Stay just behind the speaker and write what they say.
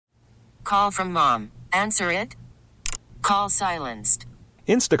call from mom. Answer it. Call silenced.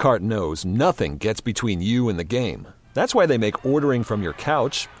 Instacart knows nothing gets between you and the game. That's why they make ordering from your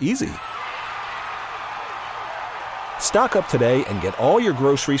couch easy. Stock up today and get all your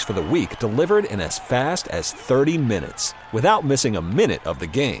groceries for the week delivered in as fast as 30 minutes without missing a minute of the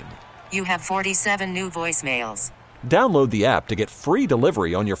game. You have 47 new voicemails. Download the app to get free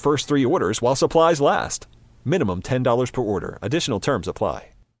delivery on your first 3 orders while supplies last. Minimum $10 per order. Additional terms apply.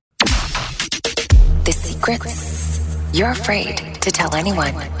 The secrets you're afraid to tell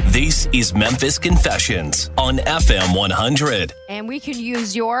anyone. This is Memphis Confessions on FM 100. And we can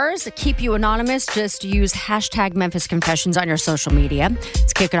use yours to keep you anonymous. Just use hashtag Memphis Confessions on your social media.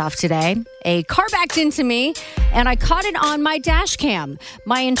 Let's kick it off today. A car backed into me, and I caught it on my dash cam.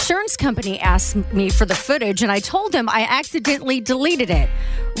 My insurance company asked me for the footage, and I told them I accidentally deleted it.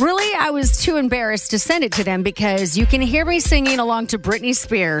 Really, I was too embarrassed to send it to them because you can hear me singing along to Britney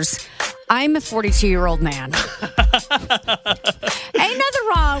Spears. I'm a 42-year-old man. Ain't nothing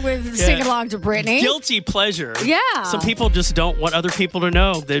wrong with singing along to Britney. Guilty pleasure. Yeah. Some people just don't want other people to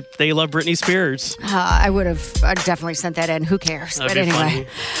know that they love Britney Spears. I'd definitely sent that in. Who cares? That'd But anyway.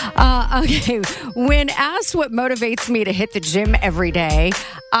 Okay. When asked what motivates me to hit the gym every day,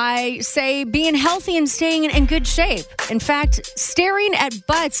 I say being healthy and staying in good shape. In fact, staring at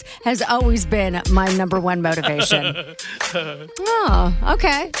butts has always been my number one motivation. Oh,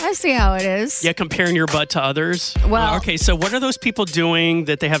 okay. I see how it is. Yeah, comparing your butt to others. Well, okay, so what are those people doing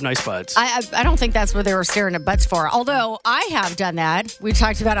that they have nice butts? I don't think that's what they were staring at butts for. Although I have done that. We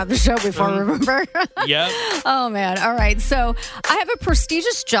talked about it on the show before, remember? Yep. Oh, man. All right. So I have a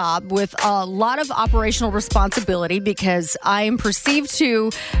prestigious job with a lot of operational responsibility because I am perceived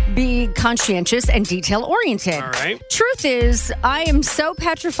to be conscientious and detail-oriented. All right. Truth is, I am so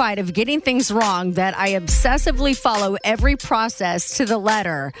petrified of getting things wrong that I obsessively follow every process to the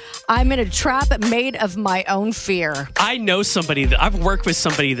letter. I'm in a trap made of my own fear. I know somebody I've worked with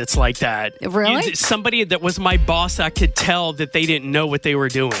somebody that's like that. Really? Somebody that was my boss, I could tell that they didn't know what they were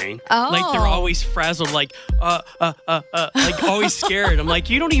doing. Oh. Like they're always frazzled, like always scared. I'm like,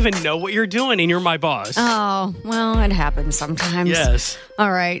 you don't even know what you're doing and you're my boss. Oh, well, it happens sometimes. Yes.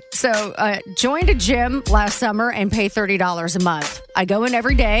 All right. So joined a gym last summer and pay $30 a month. I go in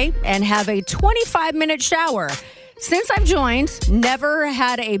every day and have a 25-minute shower. Since I've joined, never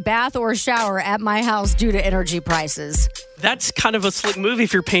had a bath or a shower at my house due to energy prices. That's kind of a slick move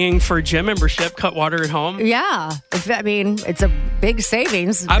if you're paying for a gym membership, cut water at home. Yeah. It's a big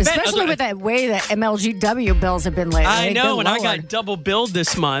savings, especially with the way that MLGW bills have been lately. I know, and I Lord. got double billed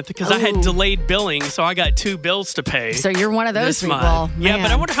this month because I had delayed billing, so I got 2 bills to pay. So you're one of those people. Yeah, Man.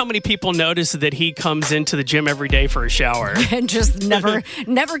 but I wonder how many people notice that he comes into the gym every day for a shower. And just never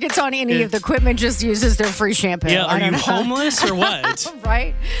gets on any of the equipment, just uses their free shampoo. Yeah, are you homeless or what?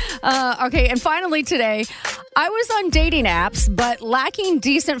 Right. Okay, and finally today, I was on dating apps, but lacking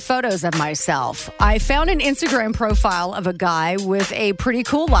decent photos of myself. I found an Instagram profile of a guy with a pretty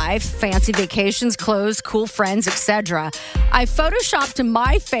cool life, fancy vacations, clothes, cool friends, etc. I photoshopped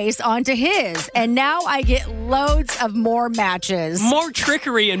my face onto his, and now I get loads of more matches. More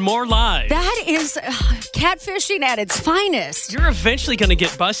trickery and more lies. That is catfishing at its finest. You're eventually going to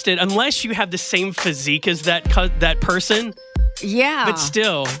get busted unless you have the same physique as that person. Yeah. But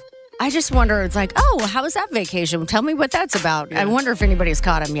still. I just wonder, it's like, oh, how was that vacation? Tell me what that's about. Yeah. I wonder if anybody's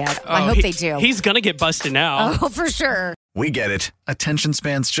caught him yet. I hope they do. He's going to get busted now. Oh, for sure. We get it. Attention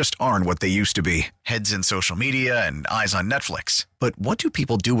spans just aren't what they used to be. Heads in social media and eyes on Netflix. But what do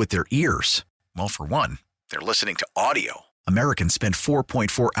people do with their ears? Well, for one, they're listening to audio. Americans spend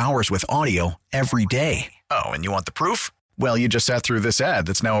 4.4 hours with audio every day. Oh, and you want the proof? Well, you just sat through this ad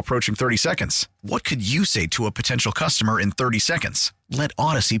that's now approaching 30 seconds. What could you say to a potential customer in 30 seconds? Let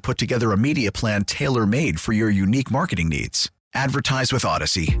Odyssey put together a media plan tailor-made for your unique marketing needs. Advertise with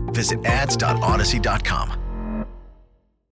Odyssey. Visit ads.odyssey.com.